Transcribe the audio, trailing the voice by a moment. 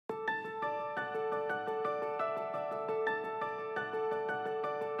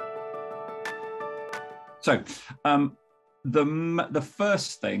So the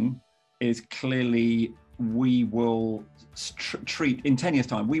first thing is clearly we will treat, in 10 years'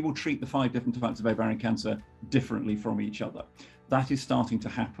 time, we will treat the 5 different types of ovarian cancer differently from each other. That is starting to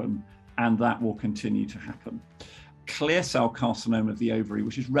happen, and that will continue to happen. Clear cell carcinoma of the ovary,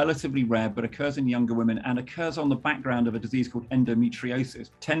 which is relatively rare but occurs in younger women and occurs on the background of a disease called endometriosis.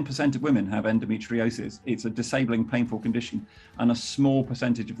 10% of women have endometriosis. It's a disabling, painful condition, and a small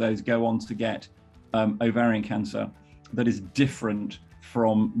percentage of those go on to get ovarian cancer that is different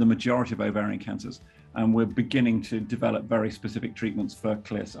from the majority of ovarian cancers. And we're beginning to develop very specific treatments for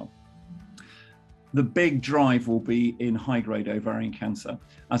clear cell. The big drive will be in high-grade ovarian cancer.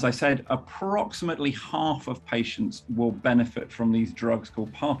 As I said, approximately half of patients will benefit from these drugs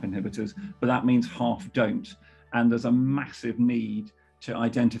called PARP inhibitors, but that means half don't. And there's a massive need to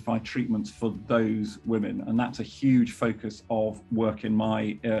identify treatments for those women. And that's a huge focus of work in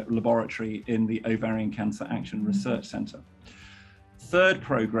my laboratory in the Ovarian Cancer Action Research Centre. Third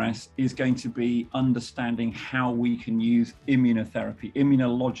progress is going to be understanding how we can use immunotherapy,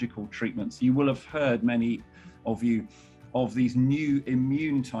 immunological treatments. You will have heard, many of you, of these new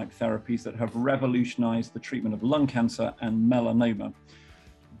immune type therapies that have revolutionized the treatment of lung cancer and melanoma.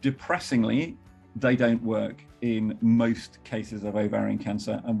 Depressingly, they don't work in most cases of ovarian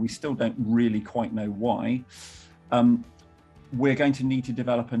cancer, and we still don't really quite know why. We're going to need to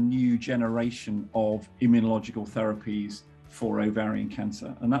develop a new generation of immunological therapies for ovarian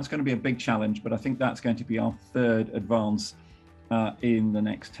cancer. And that's going to be a big challenge, but I think that's going to be our third advance in the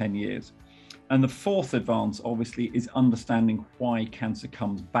next 10 years. And the fourth advance, obviously, is understanding why cancer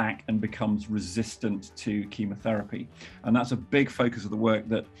comes back and becomes resistant to chemotherapy. And that's a big focus of the work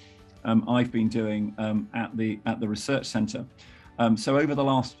that I've been doing at the research centre. So over the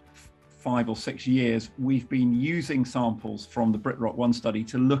last 5 or 6 years, we've been using samples from the BritRock1 study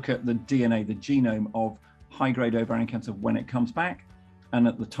to look at the DNA, the genome of high-grade ovarian cancer when it comes back and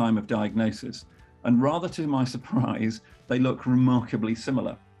at the time of diagnosis. And rather to my surprise, they look remarkably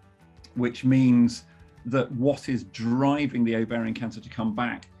similar, which means that what is driving the ovarian cancer to come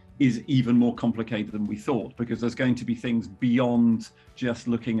back is even more complicated than we thought, because there's going to be things beyond just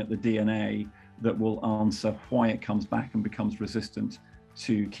looking at the DNA that will answer why it comes back and becomes resistant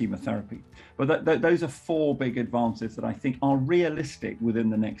to chemotherapy. But those are 4 big advances that I think are realistic within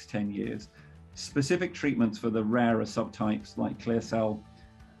the next 10 years. Specific treatments for the rarer subtypes like clear cell,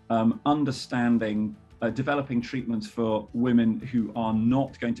 developing treatments for women who are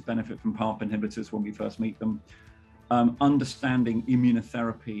not going to benefit from PARP inhibitors when we first meet them, understanding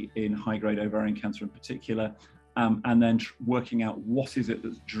immunotherapy in high-grade ovarian cancer in particular, and then working out what is it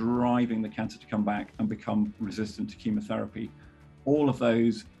that's driving the cancer to come back and become resistant to chemotherapy. All of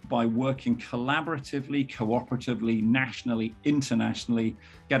those by working collaboratively, cooperatively, nationally, internationally,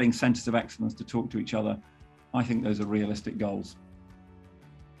 getting centres of excellence to talk to each other. I think those are realistic goals.